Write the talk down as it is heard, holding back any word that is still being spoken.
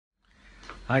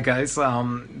Hi guys,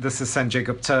 this is Sanjay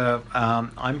Gupta.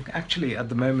 I'm actually at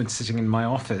the moment sitting in my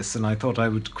office, and I thought I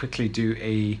would quickly do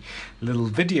a little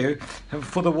video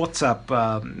for the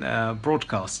WhatsApp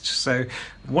broadcast. So,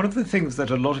 one of the things that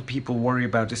a lot of people worry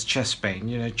about is chest pain.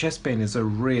 You know, chest pain is a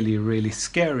really, really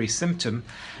scary symptom,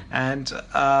 and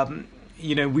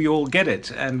we all get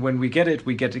it. And when we get it,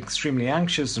 we get extremely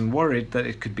anxious and worried that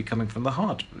it could be coming from the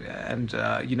heart. And,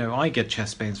 I get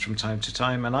chest pains from time to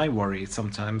time, and I worry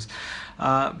sometimes.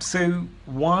 So,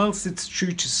 whilst it's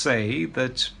true to say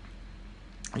that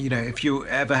if you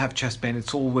ever have chest pain,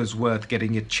 it's always worth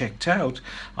getting it checked out.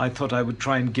 I thought I would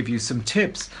try and give you some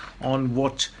tips on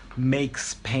what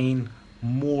makes pain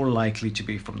more likely to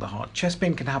be from the heart. Chest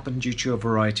pain can happen due to a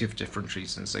variety of different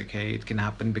reasons, okay? It can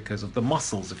happen because of the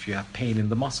muscles. If you have pain in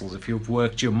the muscles, if you've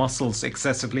worked your muscles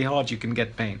excessively hard, you can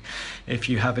get pain. If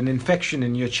you have an infection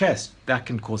in your chest, that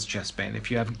can cause chest pain. If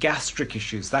you have gastric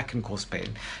issues, that can cause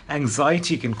pain.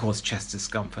 Anxiety can cause chest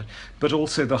discomfort, but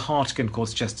also the heart can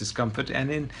cause chest discomfort.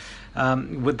 And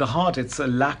with the heart, it's a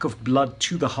lack of blood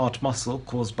to the heart muscle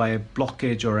caused by a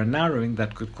blockage or a narrowing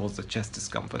that could cause the chest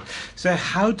discomfort. So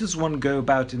how does one go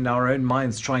about in our own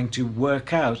minds trying to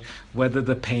work out whether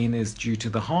the pain is due to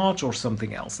the heart or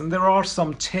something else? And there are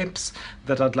some tips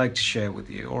that I'd like to share with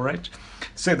you, all right?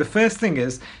 So the first thing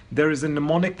is there is a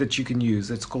mnemonic that you can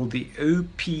use. It's called the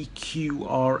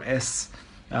OPQRST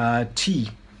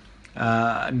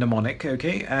mnemonic,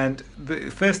 okay? And the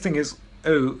first thing is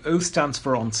O. O stands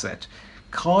for onset.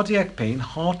 Cardiac pain,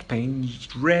 heart pain,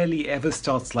 rarely ever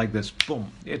starts like this.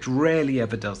 Boom. It rarely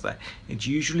ever does that. It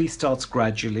usually starts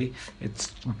gradually.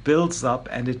 It builds up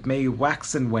and it may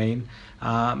wax and wane,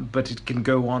 but it can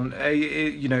go on.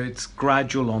 It's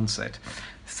gradual onset.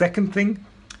 Second thing,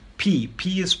 P.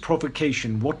 P is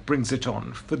provocation. What brings it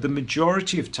on? For the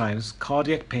majority of times,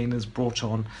 cardiac pain is brought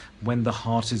on when the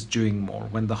heart is doing more.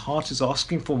 When the heart is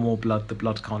asking for more blood, the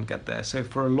blood can't get there. So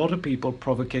for a lot of people,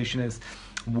 provocation is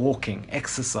walking,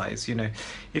 exercise.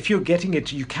 If you're getting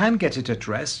it, you can get it at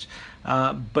rest,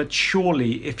 but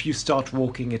surely if you start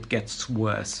walking, it gets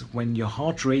worse. When your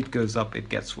heart rate goes up, it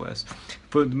gets worse.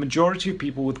 For the majority of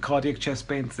people with cardiac chest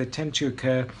pains, they tend to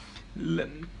occur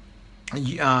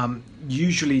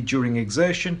usually during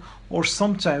exertion, or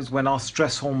sometimes when our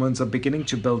stress hormones are beginning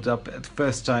to build up at the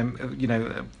first time,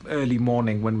 early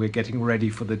morning when we're getting ready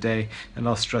for the day and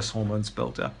our stress hormones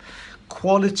build up.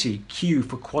 Quality, Q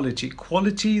for quality.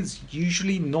 Quality is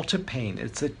usually not a pain.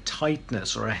 It's a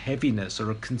tightness or a heaviness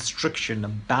or a constriction, a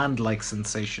band-like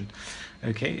sensation.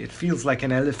 Okay, it feels like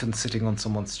an elephant sitting on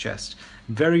someone's chest.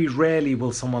 Very rarely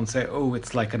will someone say, oh,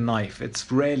 it's like a knife.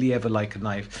 It's rarely ever like a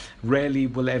knife. Rarely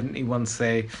will anyone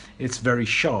say it's very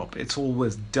sharp. It's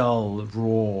always dull,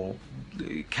 raw.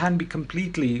 It can be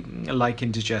completely like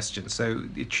indigestion. So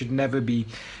it should never be,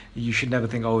 you should never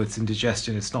think, oh, it's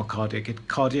indigestion, it's not cardiac.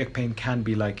 Cardiac pain can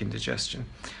be like indigestion.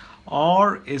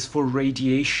 R is for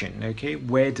radiation, okay?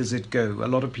 Where does it go? A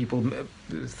lot of people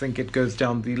think it goes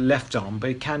down the left arm, but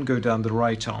it can go down the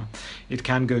right arm. It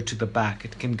can go to the back.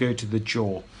 It can go to the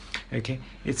jaw, okay?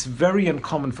 It's very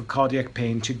uncommon for cardiac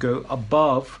pain to go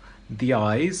above the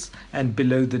eyes and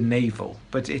below the navel,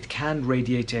 but it can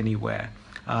radiate anywhere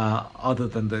other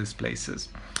than those places.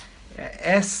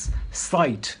 S,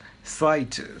 sight.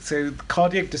 So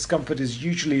cardiac discomfort is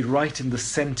usually right in the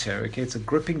center, okay? It's a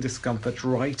gripping discomfort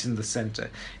right in the center.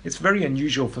 It's very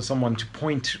unusual for someone to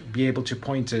be able to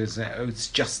point it and say, oh, it's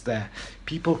just there.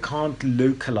 People can't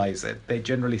localize it. They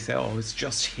generally say, oh, it's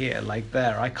just here, like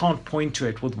there. I can't point to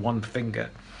it with one finger.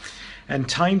 And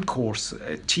time course,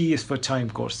 T is for time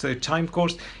course. So time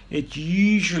course, it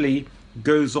usually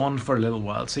goes on for a little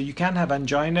while. So you can have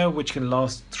angina, which can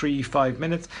last 3-5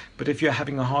 minutes, but if you're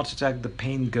having a heart attack, the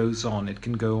pain goes on. It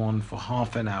can go on for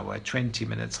half an hour, 20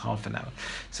 minutes, half an hour.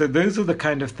 So those are the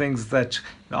kind of things that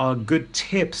are good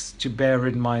tips to bear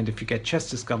in mind if you get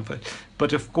chest discomfort.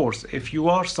 But of course, if you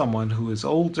are someone who is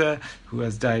older, who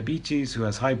has diabetes, who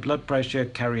has high blood pressure,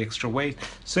 carry extra weight,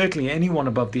 certainly anyone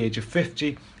above the age of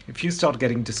 50, if you start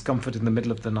getting discomfort in the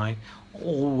middle of the night,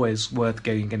 always worth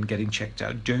going and getting checked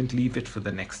out. Don't leave it for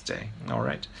the next day. All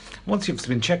right. Once you've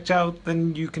been checked out,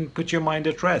 then you can put your mind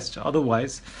at rest.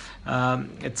 Otherwise,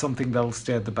 it's something that'll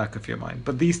stay at the back of your mind.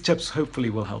 But these tips hopefully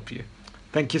will help you.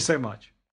 Thank you so much.